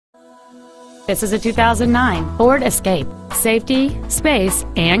This is a 2009 Ford Escape. Safety, space,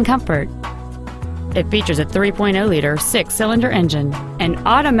 and comfort. It features a 3.0-liter six-cylinder engine, an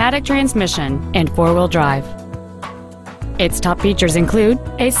automatic transmission, and four-wheel drive. Its top features include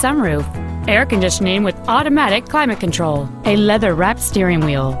a sunroof, air conditioning with automatic climate control, a leather-wrapped steering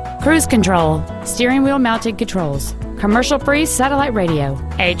wheel, cruise control, steering wheel mounted controls, commercial-free satellite radio,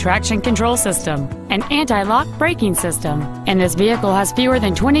 a traction control system, an anti-lock braking system, and this vehicle has fewer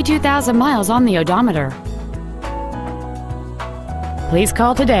than 22,000 miles on the odometer. Please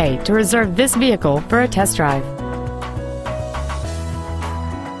call today to reserve this vehicle for a test drive.